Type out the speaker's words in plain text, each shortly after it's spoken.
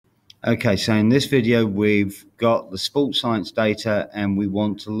Okay, so in this video we've got the sports science data and we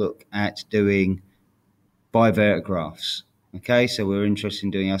want to look at doing bivariate graphs. Okay, so we're interested in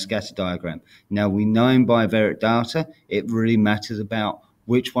doing our scatter diagram. Now we know in bivariate data it really matters about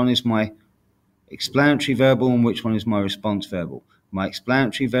which one is my explanatory variable and which one is my response variable. My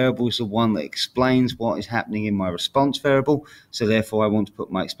explanatory variable is the one that explains what is happening in my response variable, so therefore I want to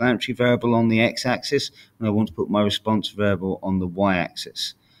put my explanatory variable on the x-axis and I want to put my response variable on the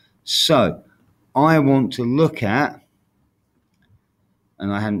y-axis. So I want to look at,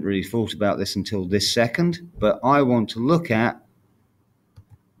 and I hadn't really thought about this until this second, but I want to look at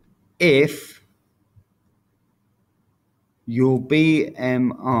if your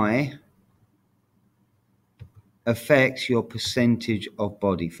BMI affects your percentage of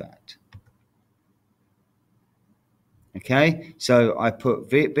body fat. Okay, so I put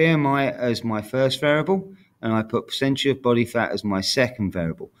BMI as my first variable and I put percentage of body fat as my second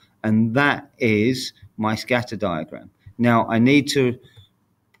variable, and that is my scatter diagram. Now I need to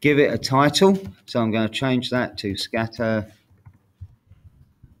give it a title, so I'm going to change that to scatter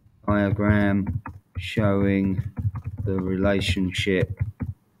diagram showing the relationship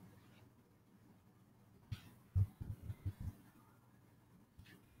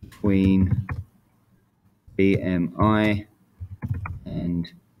between BMI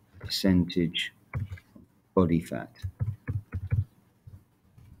and percentage body fat.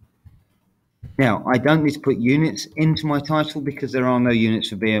 Now, I don't need to put units into my title because there are no units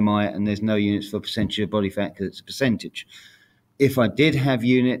for BMI and there's no units for percentage of body fat because it's a percentage. If I did have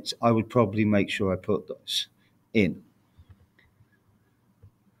units, I would probably make sure I put those in.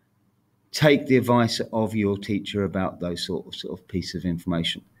 Take the advice of your teacher about those sort of piece of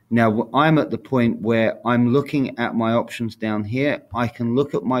information. Now, I'm at the point where I'm looking at my options down here. I can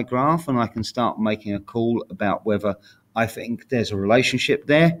look at my graph and I can start making a call about whether I think there's a relationship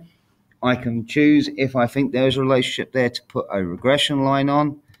there. I can choose, if I think there's a relationship there, to put a regression line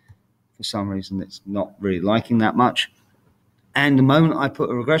on. For some reason, it's not really liking that much. And the moment I put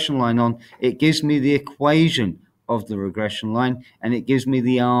a regression line on, it gives me the equation of the regression line and it gives me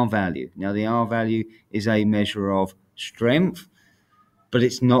the R value. Now, the R value is a measure of strength, but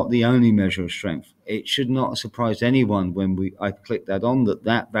it's not the only measure of strength. It should not surprise anyone when I click that on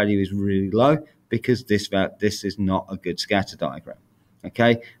that value is really low, because this is not a good scatter diagram.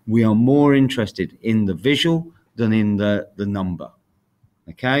 Okay, we are more interested in the visual than in the number.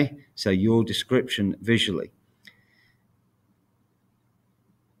 Okay, so your description visually.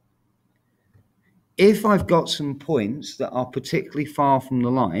 If I've got some points that are particularly far from the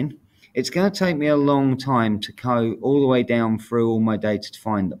line, it's going to take me a long time to go all the way down through all my data to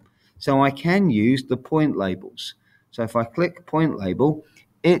find them. So I can use the point labels. So if I click point label,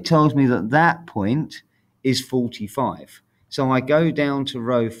 it tells me that that point is 45. So I go down to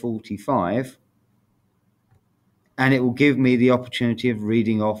row 45 and it will give me the opportunity of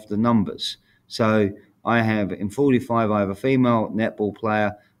reading off the numbers. So I have in 45, I have a female netball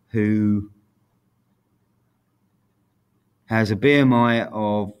player who has a BMI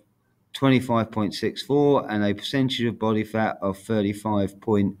of 25.64 and a percentage of body fat of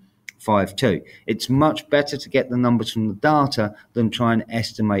 35.52. It's much better to get the numbers from the data than try and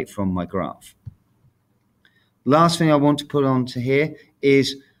estimate from my graph. Last thing I want to put onto here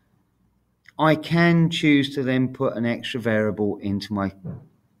is I can choose to then put an extra variable into my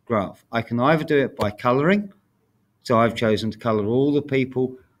graph. I can either do it by coloring. So I've chosen to color all the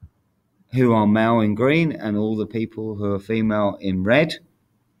people who are male in green and all the people who are female in red,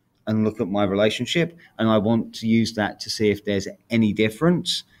 and look at my relationship, and I want to use that to see if there's any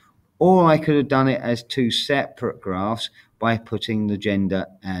difference. Or I could have done it as two separate graphs by putting the gender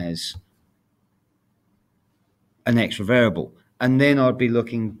as an extra variable. And then I'd be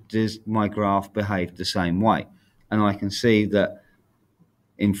looking, does my graph behave the same way? And I can see that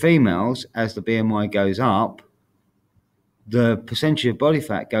in females, as the BMI goes up, the percentage of body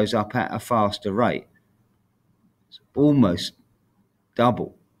fat goes up at a faster rate. It's almost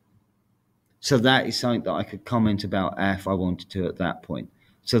double. So that is something that I could comment about if I wanted to at that point.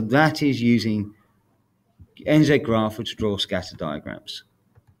 So that is using NZGrapher to draw scatter diagrams.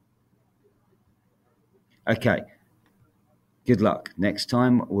 Okay, good luck. Next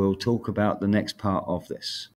time we'll talk about the next part of this.